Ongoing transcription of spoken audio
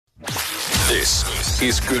This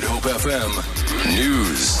is Good Hope FM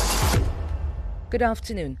News. Good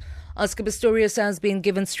afternoon. Oscar Pistorius has been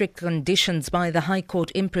given strict conditions by the High Court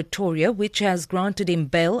in Pretoria, which has granted him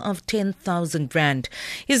bail of 10,000 rand.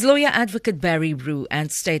 His lawyer, Advocate Barry Roo,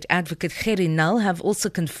 and State Advocate Gerry Nel have also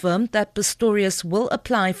confirmed that Pistorius will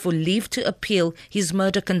apply for leave to appeal his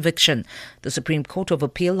murder conviction. The Supreme Court of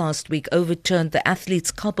Appeal last week overturned the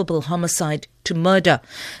athlete's culpable homicide to murder.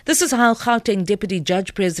 This is how Gauteng Deputy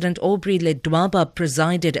Judge President Aubrey Ledwaba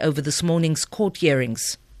presided over this morning's court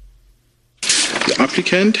hearings. The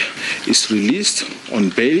applicant is released on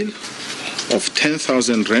bail of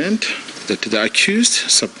 10,000 rand that the accused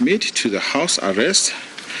submit to the house arrest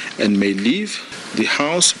and may leave the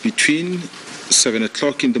house between 7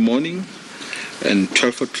 o'clock in the morning and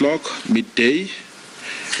 12 o'clock midday,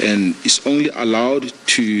 and is only allowed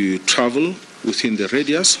to travel within the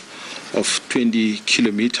radius of 20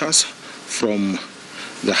 kilometers from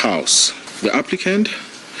the house. The applicant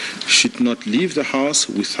should not leave the house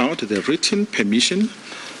without the written permission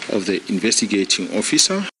of the investigating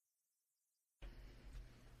officer.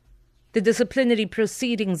 The disciplinary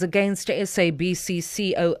proceedings against SABC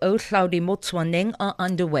COO Hlaudi Motsoeneng are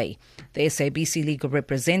underway. The SABC legal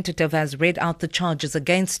representative has read out the charges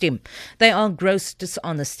against him. They are gross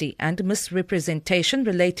dishonesty and misrepresentation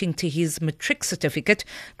relating to his matric certificate,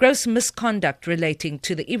 gross misconduct relating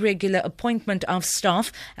to the irregular appointment of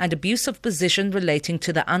staff, and abuse of position relating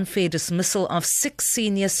to the unfair dismissal of 6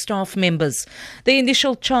 senior staff members. The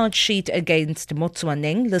initial charge sheet against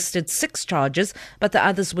Motsoeneng listed 6 charges, but the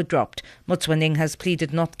others were dropped. Motsoeneng has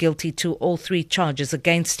pleaded not guilty to all 3 charges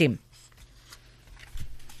against him.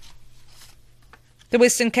 The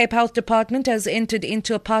Western Cape Health Department has entered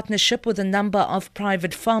into a partnership with a number of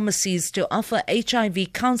private pharmacies to offer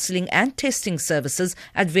HIV counselling and testing services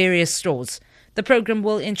at various stores. The program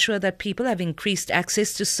will ensure that people have increased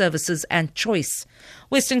access to services and choice.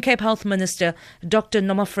 Western Cape Health Minister Dr.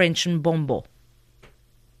 Noma French Mbombo.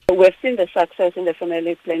 We've seen the success in the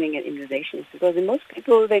family planning and immunizations because most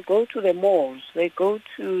people, they go to the malls, they do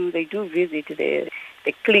visit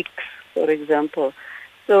the clinics, for example.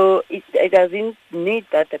 So it doesn't need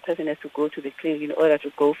that the person has to go to the clinic in order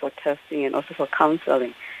to go for testing and also for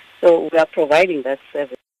counseling. So we are providing that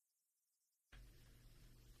service.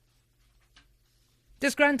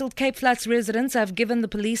 Disgruntled Cape Flats residents have given the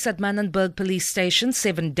police at Manenberg Police Station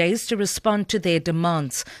 7 days to respond to their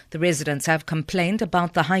demands. The residents have complained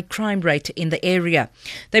about the high crime rate in the area.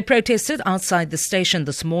 They protested outside the station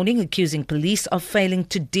this morning, accusing police of failing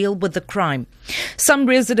to deal with the crime. Some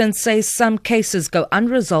residents say some cases go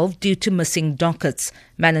unresolved due to missing dockets.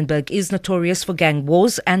 Manenberg is notorious for gang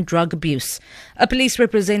wars and drug abuse. A police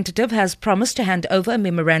representative has promised to hand over a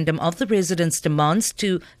memorandum of the residents' demands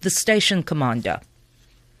to the station commander.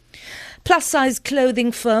 Plus-size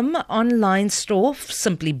clothing firm online store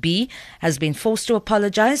Simply B has been forced to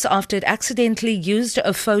apologize after it accidentally used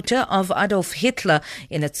a photo of Adolf Hitler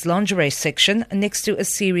in its lingerie section next to a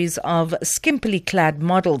series of skimpily clad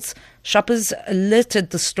models. Shoppers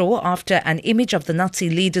alerted the store after an image of the Nazi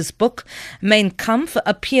leader's book, Mein Kampf,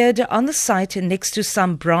 appeared on the site next to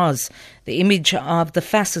some bras. The image of the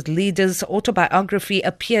fascist leader's autobiography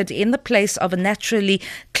appeared in the place of a naturally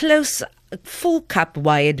close full cup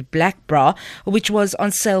wired black bra, which was on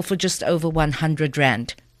sale for just over 100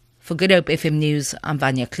 rand. For Good Hope FM News, I'm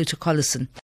Vanya Kluter-Collison.